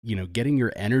getting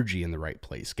your energy in the right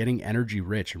place, getting energy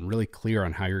rich and really clear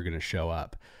on how you're going to show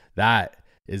up. That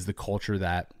is the culture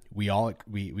that we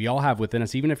all have within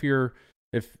us. Even if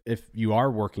you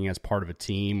are working as part of a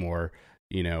team, or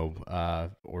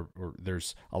or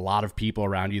there's a lot of people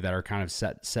around you that are kind of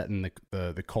setting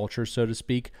the culture, so to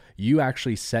speak. You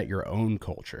actually set your own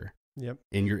culture. Yep.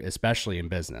 Especially in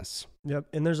business. Yep.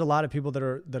 And there's a lot of people that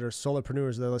are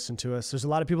solopreneurs that listen to us. There's a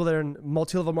lot of people that are in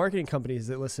multi-level marketing companies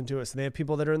that listen to us. And they have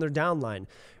people that are in their downline,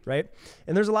 right?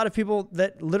 And there's a lot of people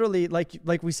that literally,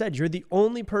 like we said, you're the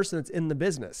only person that's in the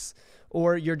business,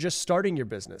 or you're just starting your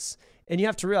business. And you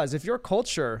have to realize, if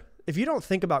you don't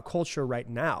think about culture right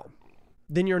now,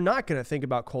 then you're not going to think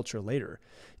about culture later.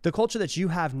 The culture that you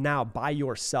have now by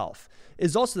yourself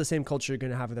is also the same culture you're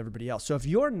going to have with everybody else. So if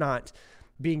you're not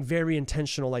being very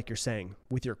intentional, like you're saying,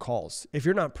 with your calls, if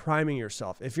you're not priming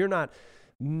yourself, if you're not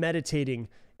meditating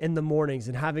in the mornings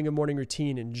and having a morning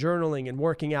routine and journaling and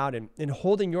working out and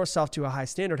holding yourself to a high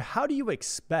standard, how do you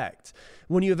expect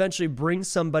when you eventually bring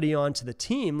somebody onto the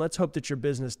team, let's hope that your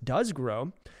business does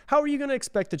grow, how are you going to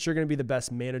expect that you're going to be the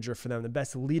best manager for them, the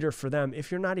best leader for them, if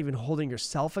you're not even holding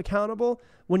yourself accountable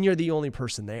when you're the only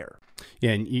person there?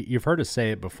 Yeah, and you've heard us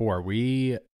say it before.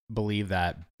 We believe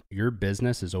that your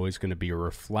business is always going to be a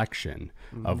reflection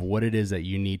of what it is that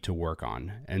you need to work on.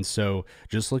 And so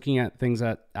just looking at things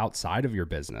that outside of your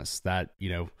business that,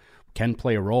 can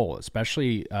play a role,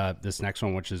 especially this next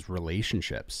one, which is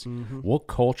relationships. What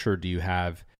culture do you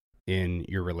have in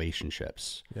your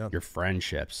relationships, your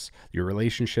friendships, your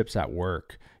relationships at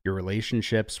work, your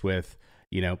relationships with,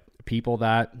 people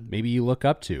that maybe you look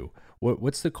up to?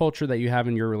 What's the culture that you have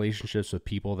in your relationships with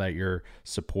people that you're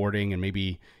supporting, and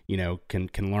maybe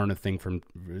can learn a thing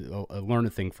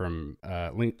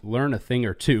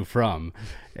or two from?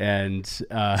 And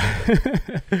I'm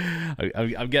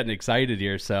getting excited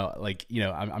here. So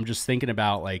I'm just thinking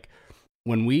about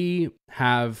when we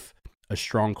have a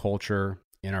strong culture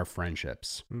in our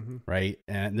friendships, right?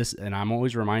 And I'm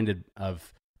always reminded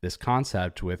of this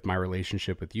concept with my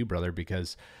relationship with you, brother,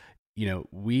 because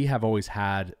we have always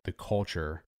had the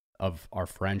culture of our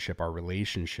friendship, our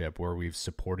relationship, where we've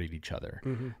supported each other.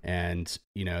 And,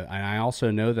 and I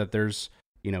also know that there's,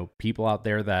 people out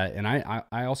there that, and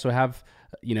I also have,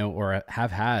 or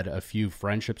have had a few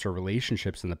friendships or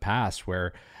relationships in the past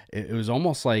where it was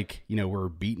almost like, we're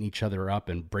beating each other up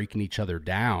and breaking each other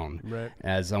down, right,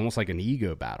 as almost like an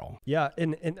ego battle. Yeah.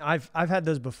 And I've had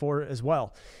those before as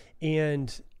well.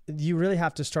 And you really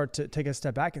have to start to take a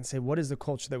step back and say, what is the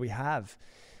culture that we have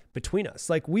between us?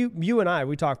 Like you and I,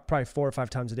 we talk probably 4 or 5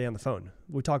 times a day on the phone.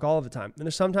 We talk all of the time. And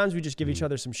there's sometimes we just give each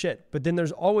other some shit, but then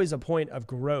there's always a point of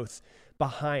growth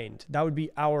behind. That would be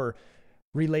our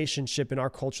relationship and our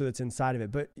culture that's inside of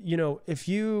it. But if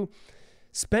you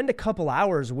spend a couple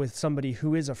hours with somebody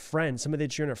who is a friend, somebody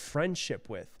that you're in a friendship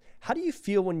with, how do you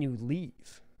feel when you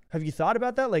leave? Have you thought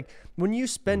about that? Like when you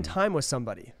spend time with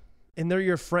somebody and they're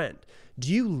your friend,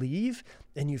 do you leave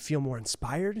and you feel more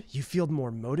inspired? You feel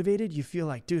more motivated? You feel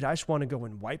like, dude, I just want to go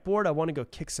and whiteboard. I want to go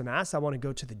kick some ass. I want to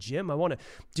go to the gym. I want to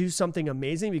do something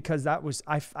amazing because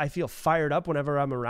I feel fired up whenever I'm around